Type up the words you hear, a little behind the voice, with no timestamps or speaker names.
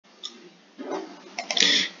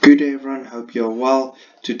Good day everyone, hope you're well.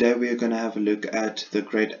 Today we are going to have a look at the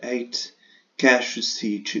grade 8 cash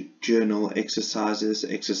receipt journal exercises,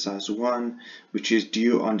 exercise 1, which is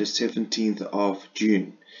due on the 17th of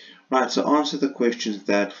June. Right, so answer the questions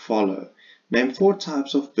that follow. Name 4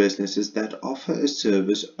 types of businesses that offer a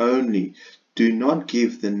service only. Do not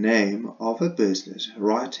give the name of a business.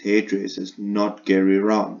 Right, hairdressers, not Gary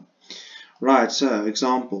Ron. Right, so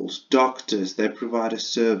examples: doctors, they provide a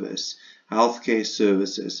service. Healthcare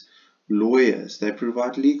services. Lawyers, they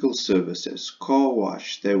provide legal services. Car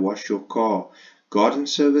wash, they wash your car. Garden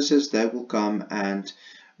services, they will come and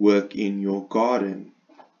work in your garden.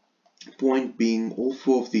 Point being, all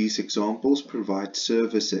 4 of these examples provide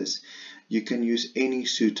services. You can use any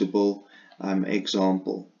suitable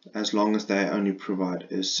example as long as they only provide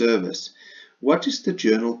a service. What is the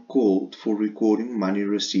journal called for recording money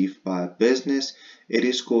received by a business? It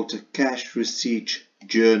is called a cash receipt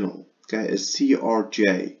journal, okay, a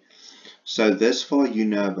CRJ. So this far you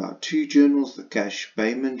know about 2 journals, the cash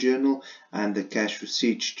payment journal and the cash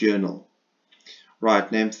receipts journal.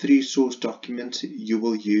 Right, name 3 source documents you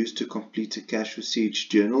will use to complete a cash receipts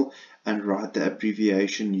journal and write the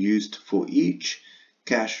abbreviation used for each.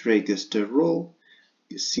 Cash register roll,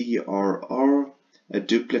 CRR, a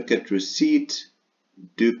duplicate receipt,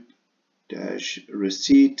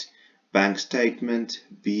 receipt, bank statement,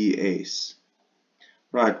 BS.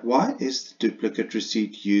 Right, why is the duplicate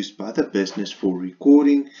receipt used by the business for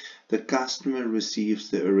recording? The customer receives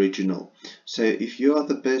the original. So if you are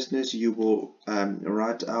the business, you will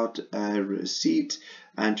write out a receipt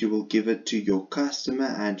and you will give it to your customer,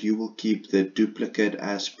 and you will keep the duplicate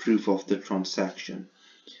as proof of the transaction.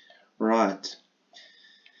 Right.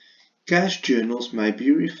 Cash journals may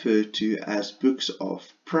be referred to as books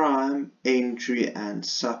of prime, entry and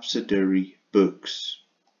subsidiary books.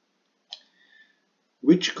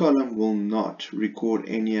 Which column will not record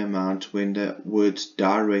any amount when the words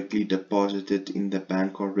directly deposited in the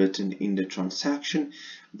bank are written in the transaction?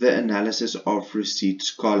 The analysis of receipts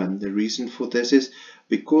column. The reason for this is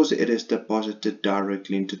because it is deposited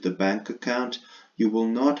directly into the bank account, you will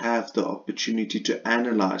not have the opportunity to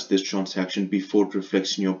analyze this transaction before it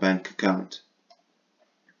reflects in your bank account.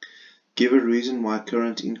 Give a reason why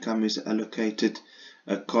current income is allocated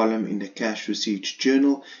a column in the cash receipts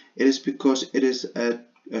journal. It is because it is an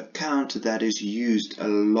account that is used a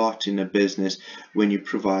lot in a business when you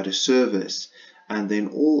provide a service, and then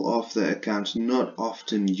all of the accounts not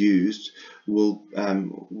often used will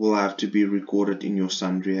have to be recorded in your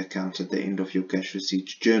sundry account at the end of your cash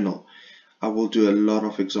receipts journal. I will do a lot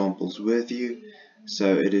of examples with you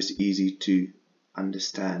so it is easy to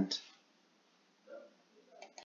understand.